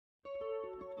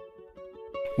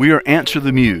We are Answer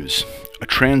the Muse, a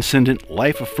transcendent,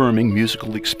 life-affirming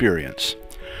musical experience.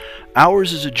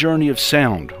 Ours is a journey of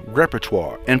sound,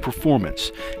 repertoire, and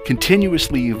performance,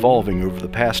 continuously evolving over the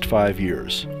past 5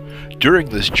 years. During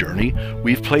this journey,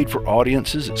 we've played for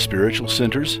audiences at spiritual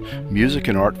centers, music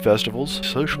and art festivals,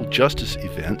 social justice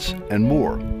events, and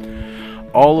more,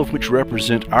 all of which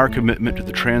represent our commitment to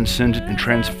the transcendent and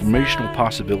transformational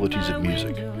possibilities of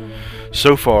music.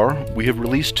 So far, we have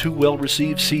released 2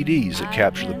 well-received CDs that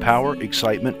capture the power,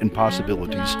 excitement, and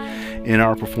possibilities in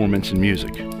our performance and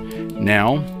music.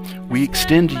 Now, we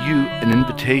extend to you an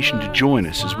invitation to join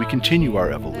us as we continue our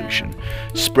evolution,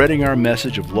 spreading our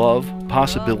message of love,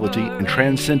 possibility, and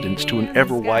transcendence to an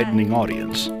ever-widening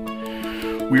audience.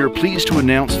 We are pleased to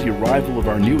announce the arrival of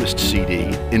our newest CD,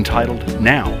 entitled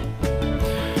Now.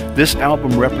 This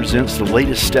album represents the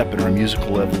latest step in our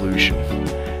musical evolution.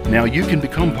 Now you can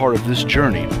become part of this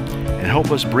journey and help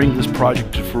us bring this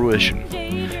project to fruition.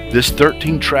 This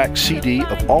 13-track CD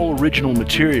of all original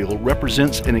material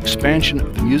represents an expansion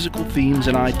of the musical themes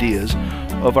and ideas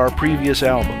of our previous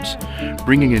albums,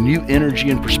 bringing a new energy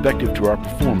and perspective to our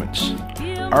performance.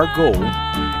 Our goal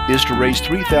is to raise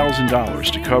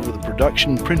 $3,000 to cover the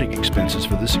production and printing expenses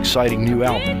for this exciting new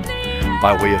album.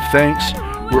 By way of thanks,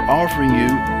 we're offering you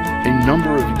a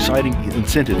number of exciting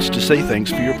incentives to say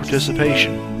thanks for your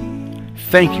participation.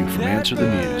 Thank you from Answer the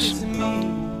Muse.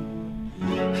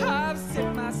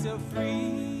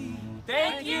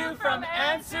 Thank you from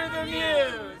Answer the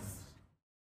Muse.